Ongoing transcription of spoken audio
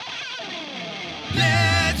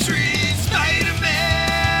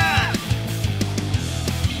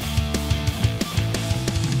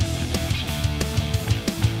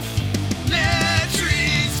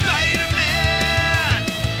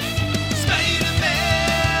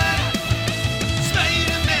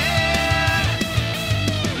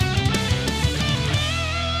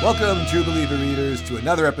Welcome, True Believer readers, to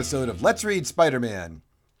another episode of Let's Read Spider-Man.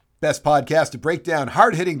 Best podcast to break down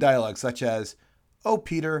hard-hitting dialogue such as, "Oh,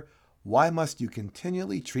 Peter, why must you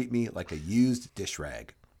continually treat me like a used dish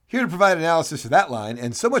rag?" Here to provide analysis for that line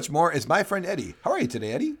and so much more is my friend Eddie. How are you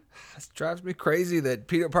today, Eddie? It drives me crazy that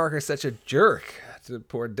Peter Parker is such a jerk to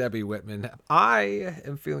poor Debbie Whitman. I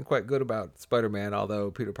am feeling quite good about Spider-Man,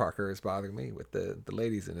 although Peter Parker is bothering me with the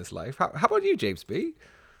ladies in his life. How about you, James B?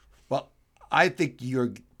 Well, I think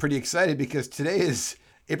you're pretty excited because today is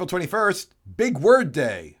April 21st, Big Word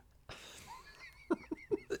Day.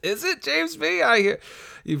 Is it, James B?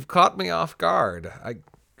 You've caught me off guard.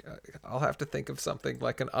 I'll have to think of something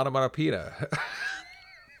like an onomatopoeia.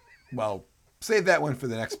 Well, save that one for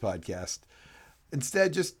the next podcast.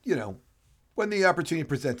 Instead, just, when the opportunity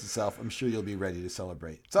presents itself, I'm sure you'll be ready to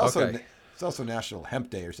celebrate. It's also National Hemp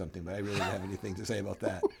Day or something, but I really don't have anything to say about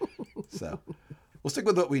that. So we'll stick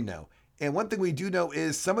with what we know. And one thing we do know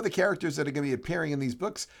is some of the characters that are going to be appearing in these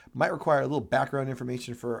books might require a little background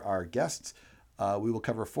information for our guests. We will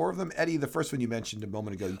cover 4 of them. Eddie, the first one you mentioned a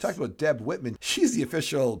moment ago, you talked about Deb Whitman. She's the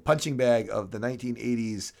official punching bag of the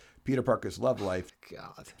 1980s Peter Parker's love life.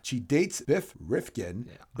 God. She dates Biff Rifkin,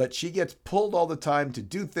 but she gets pulled all the time to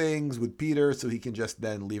do things with Peter so he can just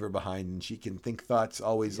then leave her behind. And she can think thoughts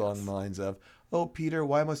always along the lines of, "Oh, Peter,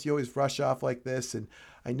 why must you always rush off like this? And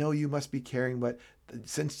I know you must be caring, but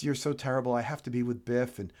since you're so terrible, I have to be with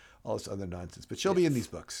Biff," and all this other nonsense. But she'll be in these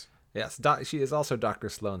books. Yes, she is also Dr.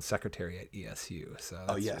 Sloan's secretary at ESU. So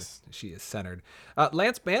she is centered.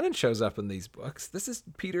 Lance Bannon shows up in these books. This is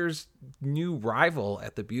Peter's new rival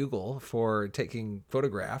at the Bugle for taking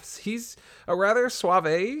photographs. He's a rather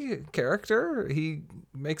suave character. He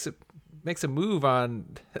makes a move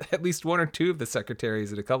on at least 1 or 2 of the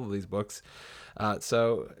secretaries in a couple of these books.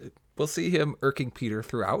 So we'll see him irking Peter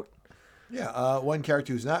throughout. Yeah, one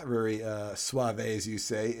character who's not very suave, as you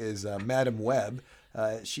say, is Madam Webb.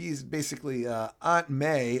 She's basically Aunt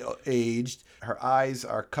May aged. Her eyes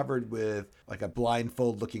are covered with like a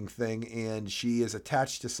blindfold looking thing, and she is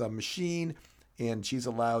attached to some machine, and she's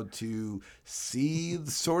allowed to see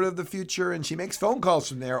sort of the future, and she makes phone calls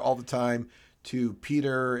from there all the time to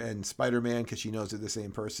Peter and Spider-Man because she knows they're the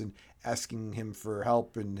same person, asking him for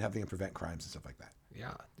help and having him prevent crimes and stuff like that.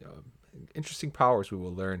 Yeah. Interesting powers we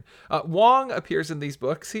will learn. Wong appears in these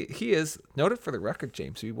books. He is, noted for the record,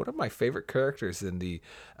 James, one of my favorite characters in the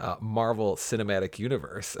Marvel Cinematic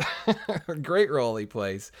Universe. Great role he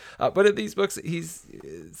plays. But in these books, he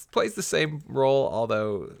plays the same role,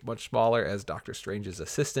 although much smaller, as Doctor Strange's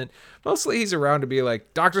assistant. Mostly he's around to be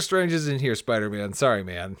like, "Doctor Strange isn't here, Spider-Man. Sorry,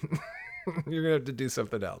 man. You're going to have to do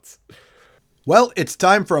something else." Well, it's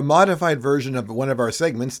time for a modified version of one of our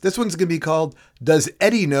segments. This one's going to be called, "Does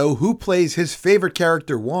Eddie Know Who Plays His Favorite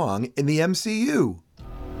Character Wong in the MCU?"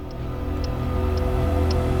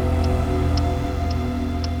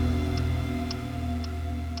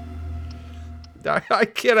 I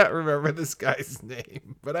cannot remember this guy's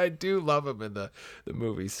name, but I do love him in the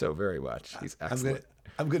movies so very much. He's excellent.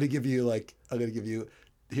 I'm going to give you,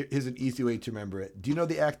 here's an easy way to remember it. Do you know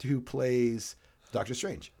the actor who plays Doctor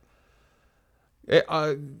Strange?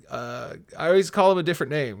 I always call him a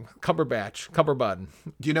different name. Cumberbund.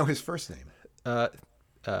 Do you know his first name?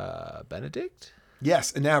 Benedict?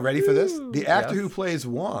 Yes. And now, ready for this? The actor yes. who plays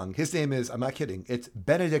Wong, his name is, I'm not kidding, it's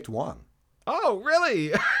Benedict Wong. Oh,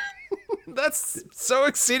 really? That's so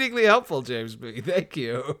exceedingly helpful, James B. Thank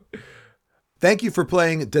you. Thank you for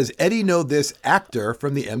playing Does Eddie Know This Actor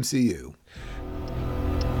from the MCU?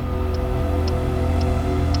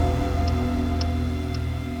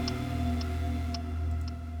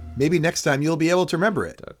 Maybe next time you'll be able to remember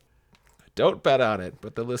it. Don't bet on it,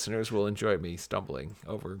 but the listeners will enjoy me stumbling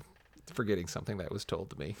over forgetting something that was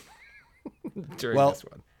told to me during this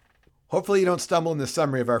one. Hopefully you don't stumble in the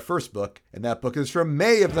summary of our first book, and that book is from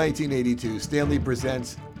May of 1982. Stan Lee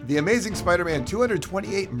presents The Amazing Spider-Man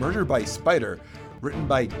 228 Murder by Spider, written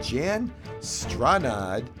by Jan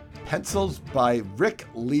Stranad, pencils by Rick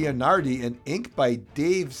Leonardi, and ink by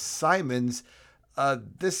Dave Simons.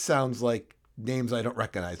 This sounds like names I don't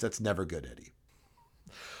recognize. That's never good, Eddie.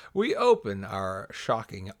 We open our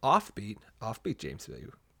shocking offbeat James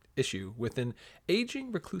issue with an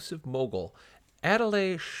aging reclusive mogul,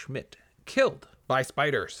 Adelaide Schmidt, killed by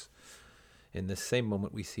spiders. In this same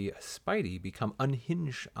moment, we see Spidey become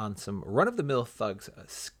unhinged on some run-of-the-mill thugs,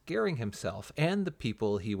 scaring himself and the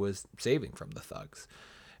people he was saving from the thugs.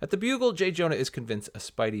 At the Bugle, J. Jonah is convinced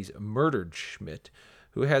Spidey's murdered Schmidt,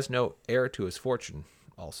 who has no heir to his fortune,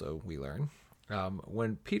 also, we learn.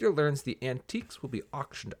 When Peter learns the antiques will be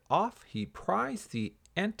auctioned off, he pries the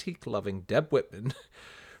antique-loving Deb Whitman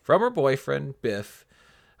from her boyfriend, Biff,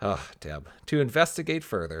 Oh, Deb. To investigate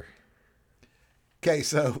further. Okay,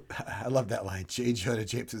 so I love that line. J. Jonah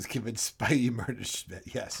Jameson is convinced Spidey murdered Schmidt.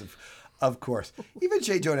 Yes, of course. Even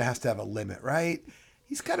J. Jonah has to have a limit, right?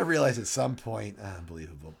 He's got to realize at some point.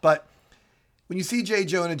 Unbelievable. But when you see J.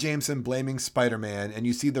 Jonah Jameson blaming Spider-Man and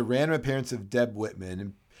you see the random appearance of Deb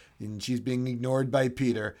Whitman and she's being ignored by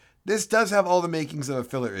Peter, this does have all the makings of a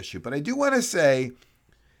filler issue. But I do want to say,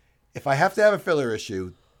 if I have to have a filler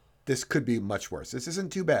issue, this could be much worse. This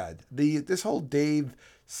isn't too bad. This whole Dave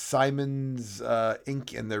Simons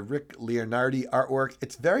ink and the Rick Leonardi artwork,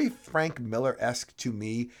 it's very Frank Miller-esque to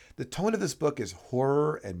me. The tone of this book is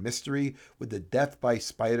horror and mystery with the death by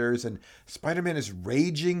spiders, and Spider-Man is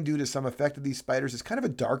raging due to some effect of these spiders. It's kind of a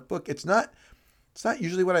dark book. It's not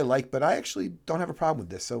usually what I like, but I actually don't have a problem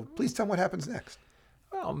with this. So please tell me what happens next.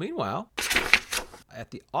 Well, meanwhile,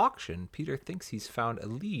 at the auction, Peter thinks he's found a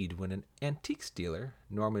lead when an antiques dealer,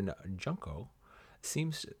 Norman Junko,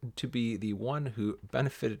 seems to be the one who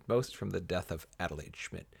benefited most from the death of Adelaide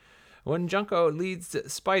Schmidt. When Junko leads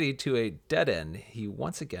Spidey to a dead end, he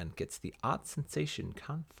once again gets the odd sensation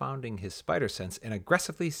confounding his spider sense and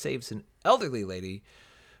aggressively saves an elderly lady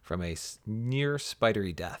from a near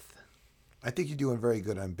spidery death. I think you're doing very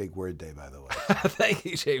good on Big Word Day, by the way. Thank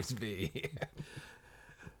you, James B.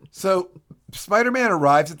 So Spider-Man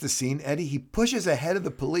arrives at the scene, Eddie. He pushes ahead of the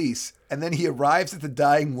police, and then he arrives at the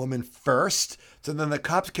dying woman first. So then the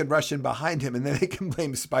cops can rush in behind him, and then they can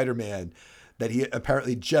blame Spider-Man that he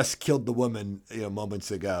apparently just killed the woman, moments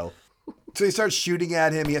ago. So he starts shooting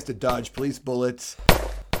at him. He has to dodge police bullets,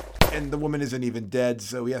 and the woman isn't even dead.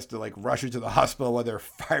 So he has to rush her to the hospital while they're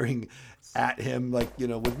firing at him,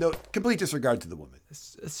 with no complete disregard to the woman.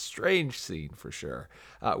 It's a strange scene for sure.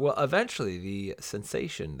 Well, eventually the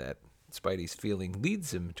sensation that Spidey's feeling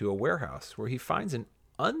leads him to a warehouse where he finds an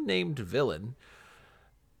unnamed villain.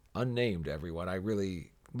 Unnamed, everyone. I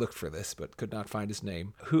really looked for this, but could not find his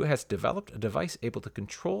name. Who has developed a device able to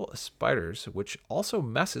control spiders, which also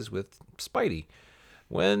messes with Spidey.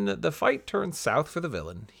 When the fight turns south for the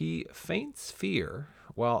villain, he feigns fear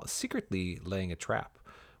while secretly laying a trap.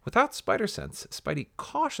 Without spider sense, Spidey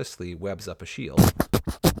cautiously webs up a shield,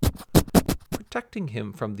 protecting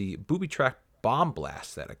him from the booby-trapped bomb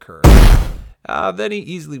blast that occurred. Then he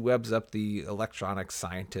easily webs up the electronic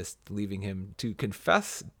scientist, leaving him to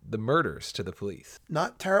confess the murders to the police.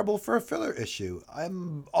 Not terrible for a filler issue.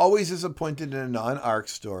 I'm always disappointed in a non-arc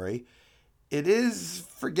story. It is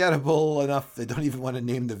forgettable enough they don't even want to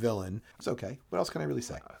name the villain. It's okay. What else can I really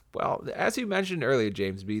say? Well, as you mentioned earlier,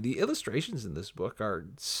 James B., the illustrations in this book are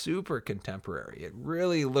super contemporary. It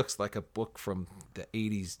really looks like a book from the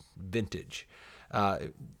 80s vintage.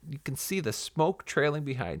 You can see the smoke trailing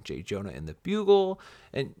behind J. Jonah in the Bugle,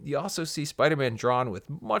 and you also see Spider-Man drawn with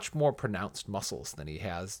much more pronounced muscles than he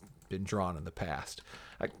has been drawn in the past.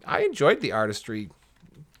 I enjoyed the artistry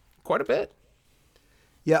quite a bit.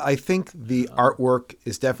 Yeah, I think the artwork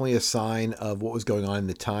is definitely a sign of what was going on in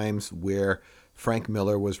the times where Frank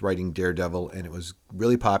Miller was writing Daredevil and it was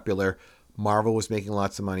really popular. Marvel was making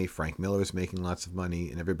lots of money. Frank Miller was making lots of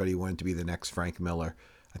money, and everybody wanted to be the next Frank Miller.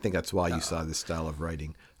 I think that's why you saw this style of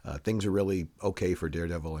writing. Things were really okay for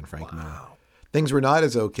Daredevil and Frank Miller. Things were not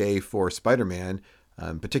as okay for Spider-Man,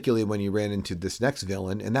 particularly when you ran into this next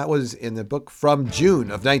villain, and that was in the book from June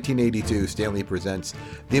of 1982. Stan Lee presents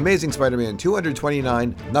The Amazing Spider-Man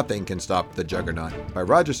 229, Nothing Can Stop the Juggernaut, by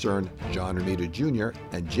Roger Stern, John Romita Jr.,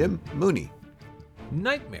 and Jim Mooney.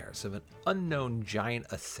 Nightmares of an unknown giant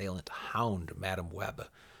assailant hound Madam Web.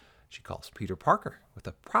 She calls Peter Parker with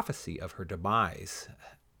a prophecy of her demise,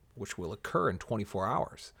 which will occur in 24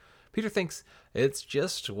 hours. Peter thinks it's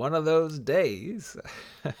just one of those days.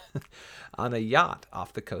 On a yacht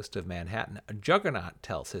off the coast of Manhattan, Juggernaut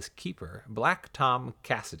tells his keeper, Black Tom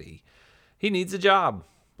Cassidy, he needs a job.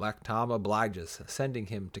 Black Tom obliges, sending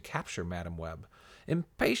him to capture Madam Web.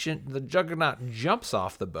 Impatient, the Juggernaut jumps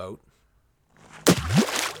off the boat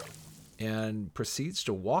and proceeds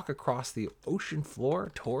to walk across the ocean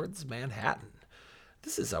floor towards Manhattan.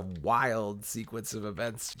 This is a wild sequence of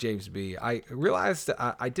events, James B. I realized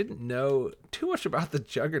I didn't know too much about the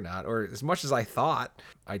Juggernaut, or as much as I thought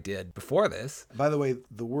I did before this. By the way,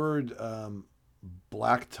 the word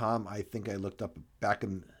Black Tom, I think I looked up back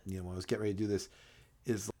in, when I was getting ready to do this,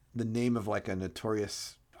 is the name of a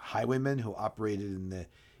notorious highwayman who operated in the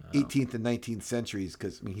 18th and 19th centuries,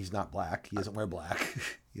 because he's not black. He doesn't wear black.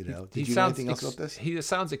 Did you know anything else about this? He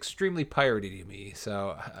sounds extremely piratey to me.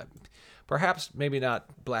 So perhaps maybe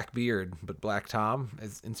not Blackbeard, but Black Tom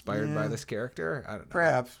is inspired by this character. I don't know.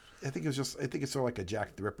 Perhaps. I think it's sort of like a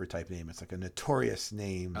Jack the Ripper type name. It's like a notorious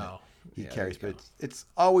name he carries, but it's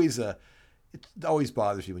always it always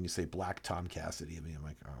bothers me when you say Black Tom Cassidy. I mean, I'm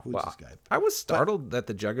like, oh, who's this guy? I was startled that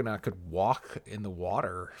the Juggernaut could walk in the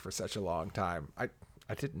water for such a long time. I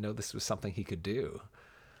didn't know this was something he could do.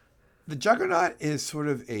 The Juggernaut is sort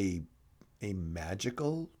of a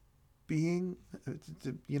magical being.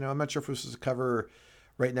 I'm not sure if this is a cover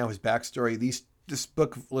right now, his backstory. This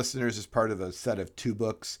book, listeners, is part of a set of 2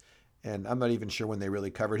 books, and I'm not even sure when they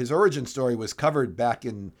really covered. His origin story was covered back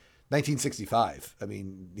in 1965. I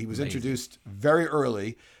mean, he was introduced very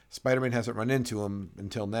early. Spider-Man hasn't run into him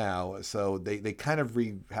until now, so they kind of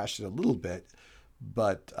rehashed it a little bit,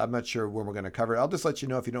 but I'm not sure when we're going to cover it. I'll just let you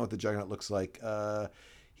know if you know what the Juggernaut looks like.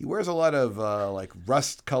 He wears a lot of like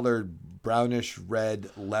rust-colored brownish red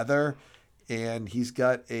leather, and he's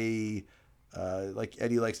got a like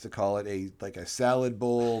Eddie likes to call it, a salad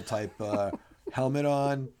bowl type helmet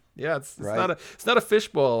on. Yeah, it's not a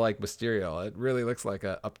fishbowl like Mysterio. It really looks like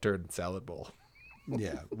a upturned salad bowl.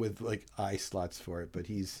 Yeah, with like eye slots for it. But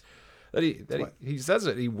he says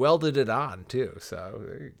it. He welded it on too.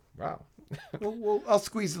 So wow. Well, I'll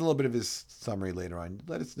squeeze a little bit of his summary later on.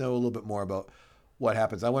 Let us know a little bit more about what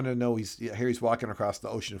happens. I want to know. He's walking across the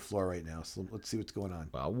ocean floor right now. So let's see what's going on.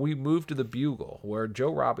 Well, we move to the Bugle, where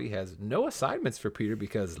Joe Robbie has no assignments for Peter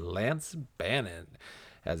because Lance Bannon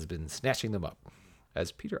has been snatching them up.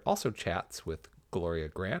 As Peter also chats with Gloria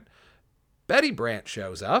Grant, Betty Brant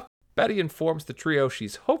shows up. Betty informs the trio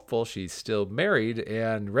she's hopeful she's still married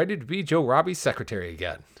and ready to be Joe Robbie's secretary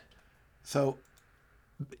again. So,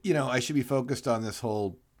 I should be focused on this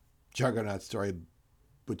whole Juggernaut story,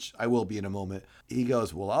 which I will be in a moment. He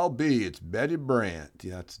goes, well, I'll be. It's Betty Brant.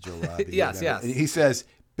 That's Joe Robbie. Yes. And he says,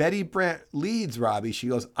 Betty Brant leads Robbie. She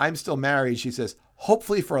goes, I'm still married. She says,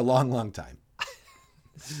 hopefully for a long, long time.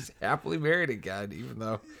 She's happily married again, even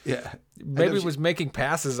though maybe was making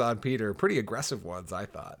passes on Peter, pretty aggressive ones, I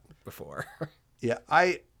thought, before. Yeah,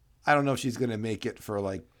 I don't know if she's going to make it for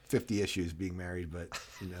like 50 issues being married, but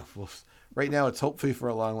right now it's hopefully for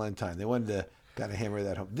a long, long time. They wanted to kind of hammer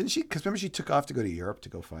that home, didn't she? Because remember she took off to go to Europe to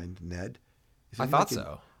go find Ned. I thought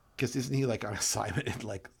so. Because isn't he like on assignment in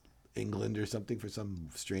like England or something for some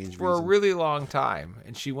strange reason? For a really long time,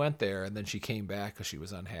 and she went there, and then she came back because she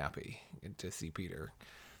was unhappy to see Peter,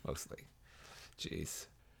 mostly. Jeez.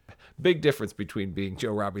 Big difference between being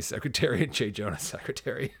Joe Robbie's secretary and J. Jonah's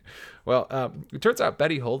secretary. Well, it turns out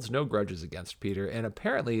Betty holds no grudges against Peter, and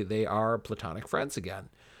apparently they are platonic friends again.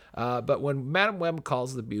 But when Madam Web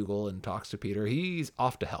calls the Bugle and talks to Peter, he's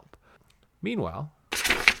off to help. Meanwhile,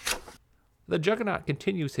 the Juggernaut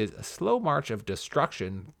continues his slow march of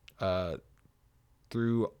destruction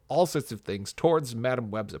through all sorts of things towards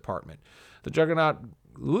Madam Web's apartment. The Juggernaut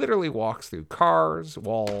literally walks through cars,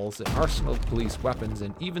 walls, an arsenal of police weapons,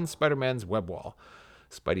 and even Spider-Man's web wall.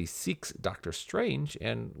 Spidey seeks Dr. Strange,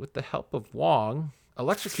 and with the help of Wong,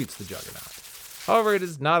 electrocutes the Juggernaut. However, it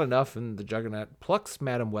is not enough, and the Juggernaut plucks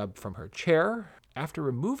Madam Web from her chair. After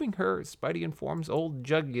removing her, Spidey informs old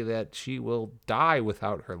Juggy that she will die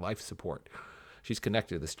without her life support. She's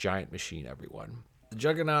connected to this giant machine, everyone. The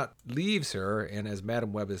Juggernaut leaves her, and as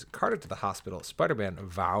Madam Web is carted to the hospital, Spider-Man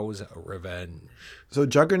vows revenge. So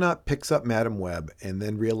Juggernaut picks up Madam Web and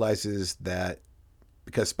then realizes that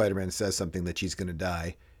because Spider-Man says something that she's going to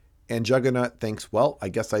die. And Juggernaut thinks, well, I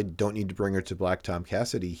guess I don't need to bring her to Black Tom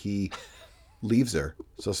Cassidy. He leaves her.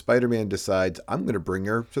 So Spider-Man decides, I'm going to bring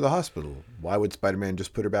her to the hospital. Why would Spider-Man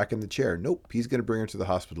just put her back in the chair? Nope, he's going to bring her to the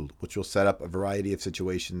hospital, which will set up a variety of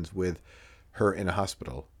situations with her in a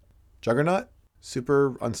hospital. Juggernaut?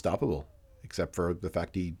 Super unstoppable, except for the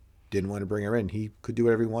fact he didn't want to bring her in. He could do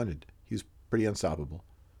whatever he wanted. He was pretty unstoppable.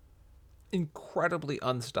 Incredibly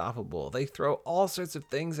unstoppable. They throw all sorts of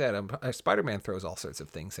things at him. Spider-Man throws all sorts of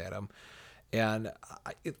things at him. And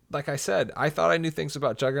like I said, I thought I knew things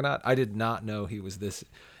about Juggernaut. I did not know he was this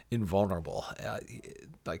invulnerable.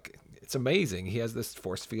 It's amazing. He has this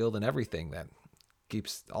force field and everything that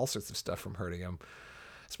keeps all sorts of stuff from hurting him.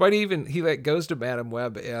 Spidey goes to Madam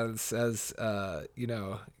Web and says,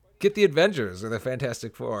 get the Avengers or the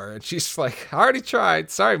Fantastic Four. And she's like, I already tried.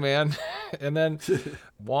 Sorry, man. And then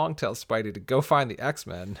Wong tells Spidey to go find the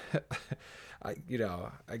X-Men.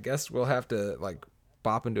 I guess we'll have to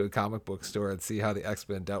bop into a comic book store and see how the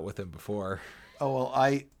X-Men dealt with him before. Oh, well,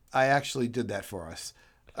 I actually did that for us.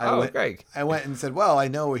 Okay. I went and said, well, I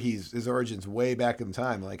know his origins way back in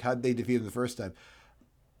time. Like, how'd they defeat him the first time?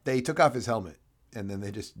 They took off his helmet. And then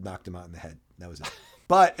they just knocked him out in the head. That was it.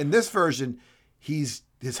 But in this version, his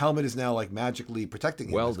helmet is now magically protecting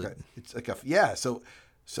him. Welded. It's like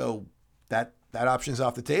so that option's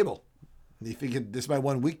off the table. And you figured this is my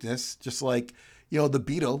one weakness, just like the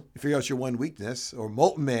Beetle. You figure out your one weakness, or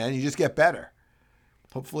Molten Man, you just get better.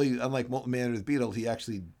 Hopefully, unlike Molten Man or the Beetle, he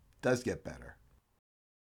actually does get better.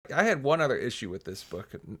 I had one other issue with this book,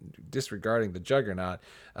 disregarding the Juggernaut.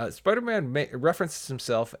 Spider-Man references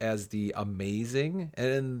himself as the Amazing, and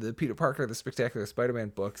in the Peter Parker, the Spectacular Spider-Man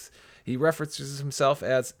books, he references himself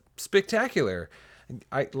as Spectacular.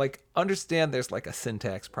 I understand there's like a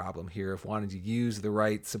syntax problem here of wanting to use the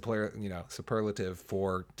right superlative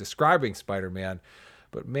for describing Spider-Man.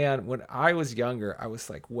 But man, when I was younger, I was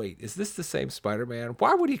like, wait, is this the same Spider-Man?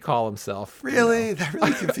 Why would he call himself really? That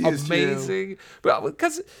really confused amazing? you. But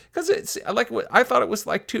because it's like, I thought it was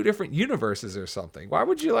like two different universes or something. Why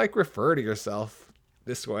would you like refer to yourself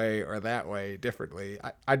this way or that way differently?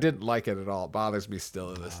 I didn't like it at all. It bothers me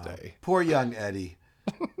still to this day. Poor young Eddie.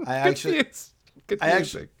 I actually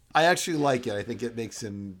like it. I think it makes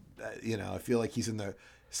him, I feel like he's in the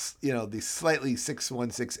slightly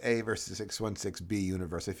 616A versus 616B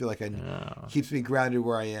universe. I feel like keeps me grounded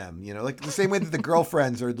where I am. Like the same way that the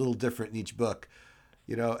girlfriends are a little different in each book.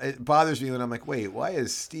 It bothers me when I'm like, wait, why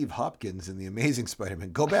is Steve Hopkins in The Amazing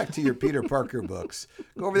Spider-Man? Go back to your Peter Parker books.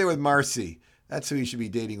 Go over there with Marcy. That's who you should be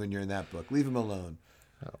dating when you're in that book. Leave him alone.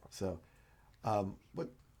 Oh. So,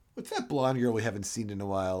 what's that blonde girl we haven't seen in a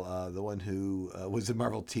while? The one who was a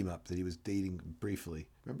Marvel team up that he was dating briefly.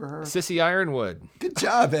 Remember her? Sissy Ironwood. Good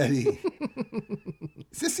job, Eddie.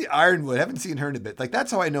 Sissy Ironwood. Haven't seen her in a bit. Like,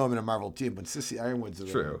 that's how I know I'm in a Marvel team, when Sissy Ironwood's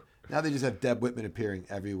around. True. Now they just have Deb Whitman appearing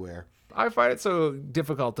everywhere. I find it so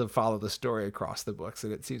difficult to follow the story across the books,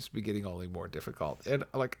 and it seems to be getting only more difficult. And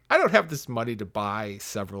I don't have this money to buy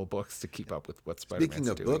several books to keep up with what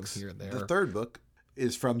Spider-Man's doing books, here and there. The third book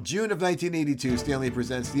is from June of 1982. Stanley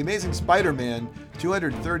presents The Amazing Spider-Man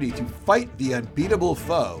 230 to Fight the Unbeatable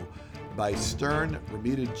Foe by Stern,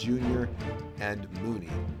 Romita Jr., and Mooney.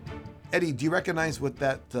 Eddie, do you recognize what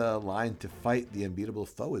that line "to fight the unbeatable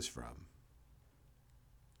foe" is from?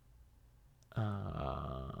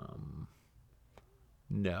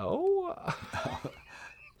 No.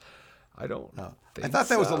 I don't. I thought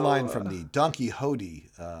that was a line from the Don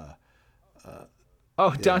Quixote.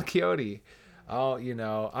 Don Quixote.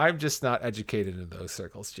 Oh, I'm just not educated in those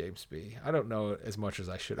circles, James B. I don't know as much as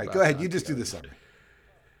I should. Right, go ahead. You just do the summary.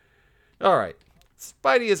 All right.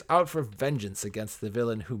 Spidey is out for vengeance against the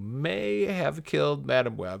villain who may have killed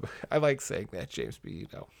Madam Web. I like saying that, James B.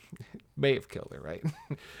 May have killed her, right?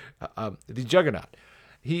 The Juggernaut.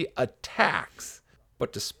 He attacks,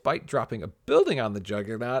 but despite dropping a building on the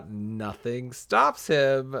Juggernaut, nothing stops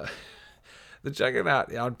him. The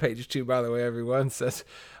Juggernaut, on page 2, by the way, everyone, says,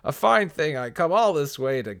 "A fine thing I come all this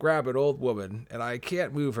way to grab an old woman, and I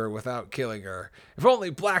can't move her without killing her. If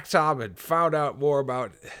only Black Tom had found out more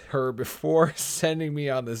about her before sending me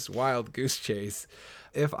on this wild goose chase."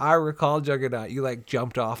 If I recall, Juggernaut, you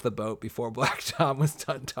jumped off the boat before Black Tom was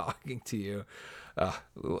done talking to you. A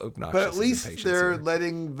little obnoxious. But at least they're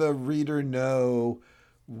letting the reader know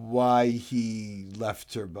why he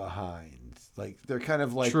left her behind. They're kind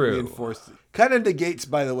of reinforced. Kind of negates,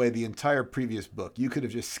 by the way, the entire previous book. You could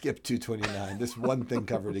have just skipped 229. This one thing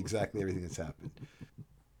covered exactly everything that's happened.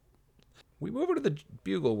 We move over to the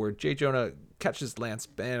Bugle, where J. Jonah catches Lance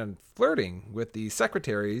Bannon flirting with the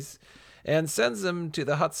secretaries and sends them to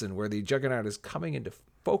the Hudson, where the Juggernaut is coming into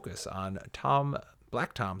focus on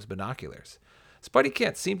Black Tom's binoculars. Spidey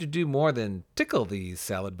can't seem to do more than tickle the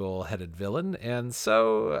salad bowl-headed villain, and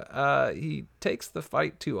so he takes the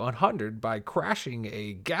fight to 100 by crashing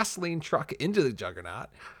a gasoline truck into the Juggernaut.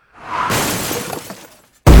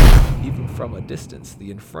 Even from a distance, the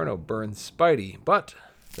inferno burns Spidey, but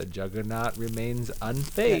the Juggernaut remains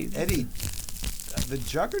unfazed. Yeah, Eddie, the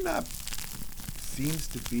Juggernaut seems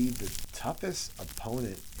to be the toughest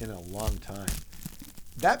opponent in a long time.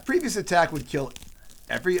 That previous attack would kill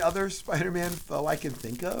every other Spider-Man foe I can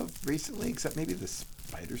think of recently, except maybe the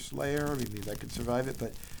Spider Slayer. Maybe that could survive it,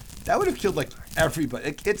 but that would have killed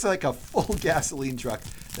everybody. It's like a full gasoline truck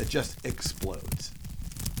that just explodes.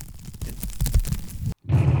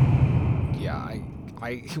 Yeah,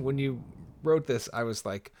 I when you wrote this, I was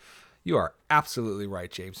like, you are absolutely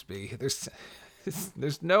right, James B.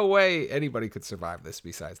 There's no way anybody could survive this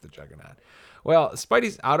besides the Juggernaut. Well,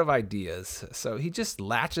 Spidey's out of ideas, so he just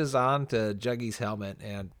latches on to Juggy's helmet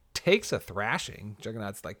and takes a thrashing.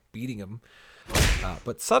 Juggernaut's beating him.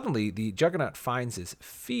 But suddenly, the Juggernaut finds his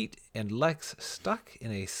feet and legs stuck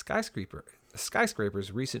in a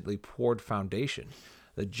skyscraper's recently poured foundation.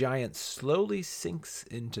 The giant slowly sinks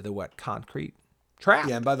into the wet concrete. Trapped.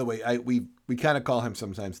 Yeah, and by the way, we kind of call him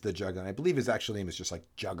sometimes the Juggernaut. I believe his actual name is just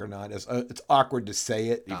Juggernaut. It's awkward to say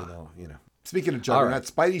it, even though, Speaking of Juggernaut,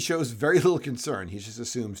 Spidey shows very little concern. He just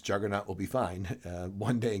assumes Juggernaut will be fine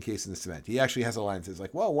one day encased in the cement. He actually has a line that says,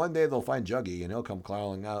 like, well, one day they'll find Juggy and he'll come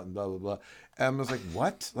crawling out and blah, blah, blah. And I was like,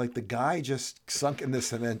 what? Like, the guy just sunk in the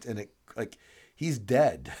cement and he's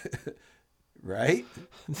dead. Right?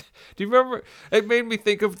 Do you remember? It made me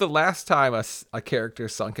think of the last time a character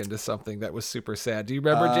sunk into something that was super sad. Do you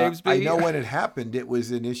remember, James B? I know when it happened. It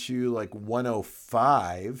was in issue like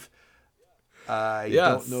 105. I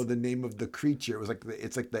don't know the name of the creature. It was like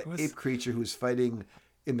the ape creature who's fighting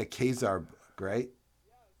in the Khazar book, right?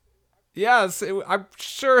 Yes, I'm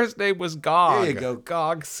sure his name was Gog. There you go.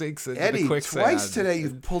 Gog sinks into Eddie, the quicksand. twice today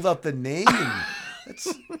you've pulled out the name.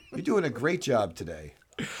 You're doing a great job today.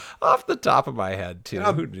 Off the top of my head, too.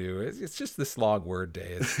 Who knew? It's just this long word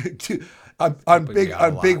day. on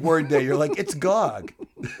big word day, you're like, it's Gog.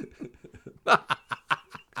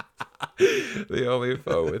 The only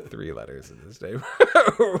foe with 3 letters in his name.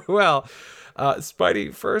 Well,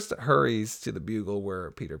 Spidey first hurries to the Bugle,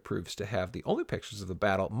 where Peter proves to have the only pictures of the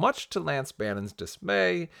battle, much to Lance Bannon's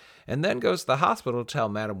dismay, and then goes to the hospital to tell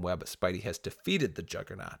Madam Web Spidey has defeated the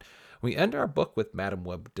Juggernaut. We end our book with Madam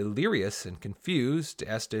Web delirious and confused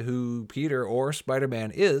as to who Peter or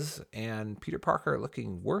Spider-Man is, and Peter Parker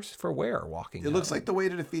looking worse for wear walking. It looks like the way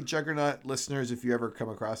to defeat Juggernaut, listeners, if you ever come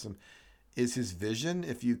across him, is his vision.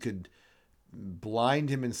 If you could blind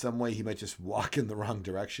him in some way, he might just walk in the wrong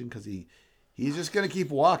direction because he's just going to keep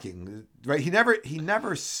walking, right? He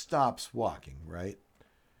never stops walking, right?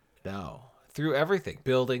 No, through everything,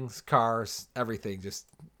 buildings, cars, everything, just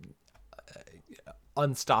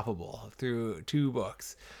unstoppable through 2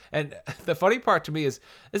 books. And the funny part to me is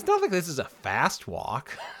it's not like this is a fast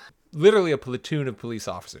walk. Literally a platoon of police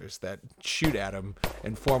officers that shoot at him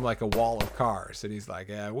and form like a wall of cars. And he's like,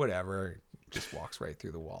 yeah, whatever. Just walks right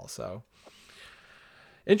through the wall. So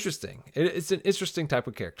interesting. It's an interesting type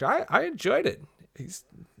of character. I enjoyed it. He's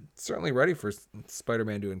certainly ready for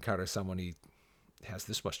Spider-Man to encounter someone he has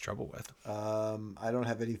this much trouble with. I don't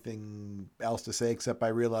have anything else to say except I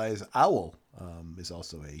realize Owl is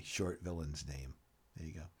also a short villain's name. There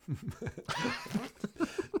you go.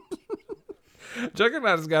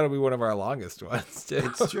 Juggernaut has got to be one of our longest ones,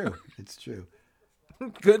 too. It's true.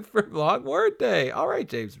 Good for Long Word Day. All right,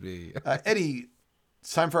 James B. Eddie,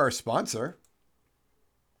 it's time for our sponsor.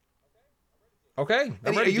 Okay.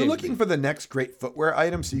 Eddie, are you looking for the next great footwear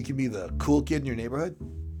item so you can be the cool kid in your neighborhood?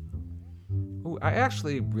 Ooh, I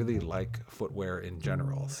actually really like footwear in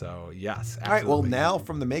general, so yes, absolutely. All right, well, now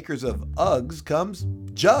from the makers of Uggs comes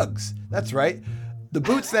Jugs. That's right. The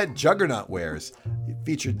boots that Juggernaut wears,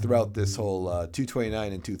 featured throughout this whole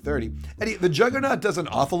 229 and 230. Eddie, the Juggernaut does an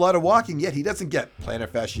awful lot of walking, yet he doesn't get plantar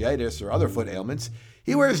fasciitis or other foot ailments.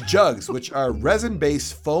 He wears Jugs, which are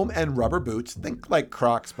resin-based foam and rubber boots. Think like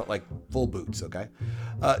Crocs, but like full boots, okay?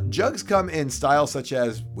 Jugs come in styles such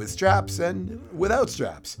as with straps and without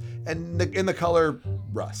straps, and in the color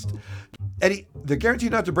rust. Eddie, they're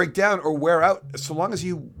guaranteed not to break down or wear out so long as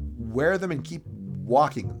you wear them and keep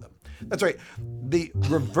walking in them. That's right. The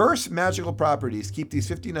reverse magical properties keep these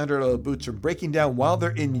 $1,500 boots from breaking down while they're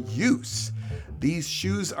in use. These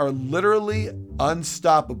shoes are literally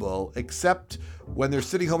unstoppable, except when they're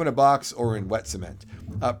sitting home in a box or in wet cement.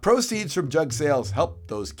 Proceeds from Jug sales help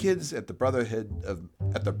those kids at the Brotherhood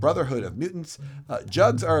of Mutants.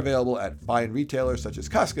 Jugs are available at fine retailers such as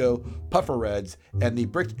Costco, Puffer Reds, and the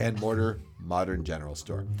Brick and Mortar Modern General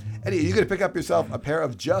Store. Eddie, are you going to pick up yourself a pair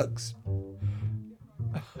of Jugs?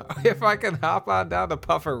 If I can hop on down to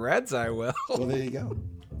Puffer Reds, I will. Well, there you go.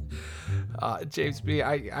 James B.,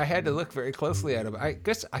 I had to look very closely at them. I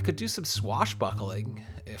guess I could do some swashbuckling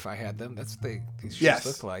if I had them. That's what these shoes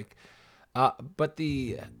look like. But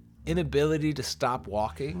the inability to stop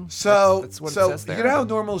walking, that's what it says there. You know how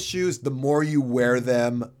normal shoes, the more you wear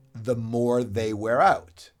them, the more they wear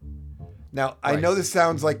out. Now, I know this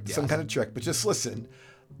sounds like some kind of trick, but just listen.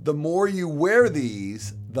 The more you wear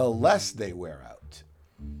these, the less they wear out.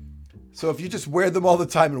 So if you just wear them all the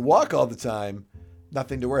time and walk all the time,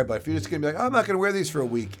 nothing to worry about. If you're just going to be like, I'm not going to wear these for a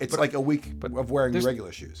week, it's like a week of wearing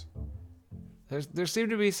regular shoes. There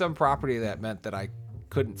seemed to be some property that meant that I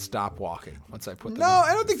couldn't stop walking once I put them No, on.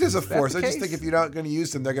 I don't think there's a force. I just think if you're not going to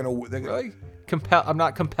use them, they're going to... Really? I'm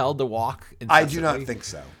not compelled to walk incessantly? I do not think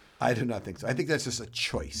so. I think that's just a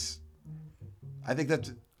choice. I think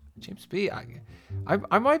that's... James B.,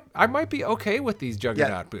 I might be okay with these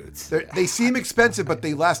Juggernaut boots. They seem expensive, but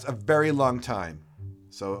they last a very long time.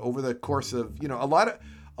 So over the course of, a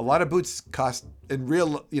lot of boots cost in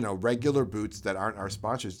real, regular boots that aren't our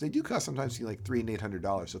sponsors. They do cost sometimes like $300 and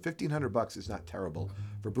 $800. So $1,500 is not terrible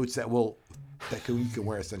for boots that you can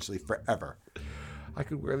wear essentially forever. I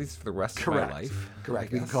could wear these for the rest of my life.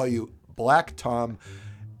 Correct. We can call you Black Tom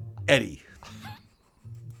Eddie.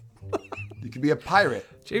 You could be a pirate.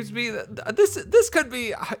 James B, this could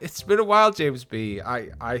be. It's been a while, James B.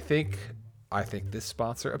 I think this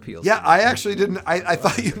sponsor appeals. Yeah, to me. I actually didn't. I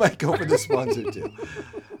thought you might go for the sponsor too.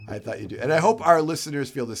 I thought you do, and I hope our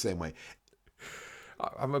listeners feel the same way.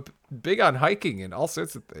 I'm big on hiking and all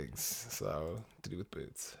sorts of things, so to do with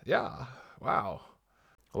boots. Yeah, wow,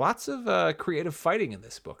 lots of creative fighting in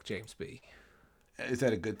this book, James B. Is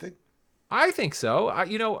that a good thing? I think so.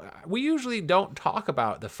 We usually don't talk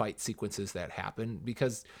about the fight sequences that happen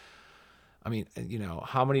because, I mean,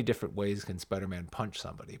 how many different ways can Spider-Man punch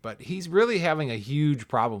somebody? But he's really having a huge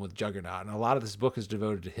problem with Juggernaut, and a lot of this book is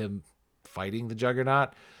devoted to him fighting the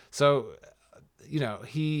Juggernaut. So,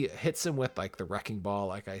 he hits him with like the wrecking ball,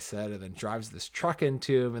 like I said, and then drives this truck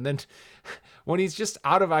into him. And then when he's just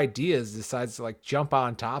out of ideas, decides to like jump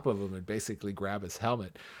on top of him and basically grab his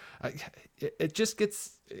helmet. It just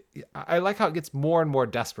gets, I like how it gets more and more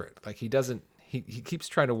desperate. Like he keeps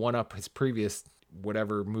trying to one up his previous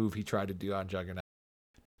whatever move he tried to do on Juggernaut.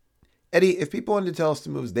 Eddie, if people wanted to tell us the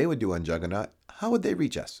moves they would do on Juggernaut, how would they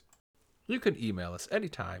reach us? You can email us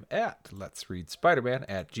anytime at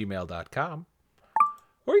letsreadspiderman@gmail.com.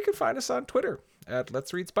 Or you can find us on Twitter at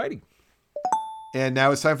Let's Read Spidey. And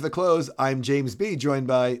now it's time for the close. I'm James B., joined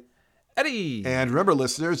by Eddie. And remember,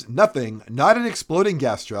 listeners, nothing, not an exploding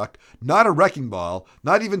gas truck, not a wrecking ball,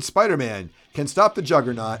 not even Spider-Man can stop the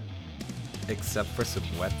Juggernaut. Except for some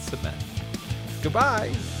wet cement.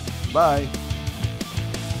 Goodbye. Bye.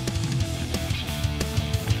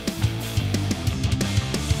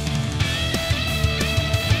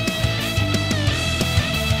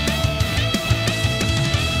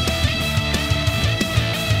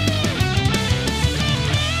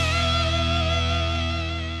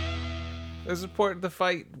 There's a part of the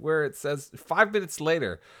fight where it says 5 minutes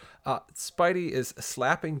later, Spidey is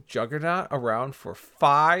slapping Juggernaut around for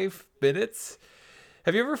 5 minutes.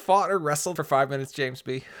 Have you ever fought or wrestled for 5 minutes, James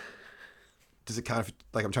B? Does it count if,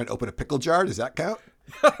 like I'm trying to open a pickle jar? Does that count?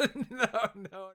 No.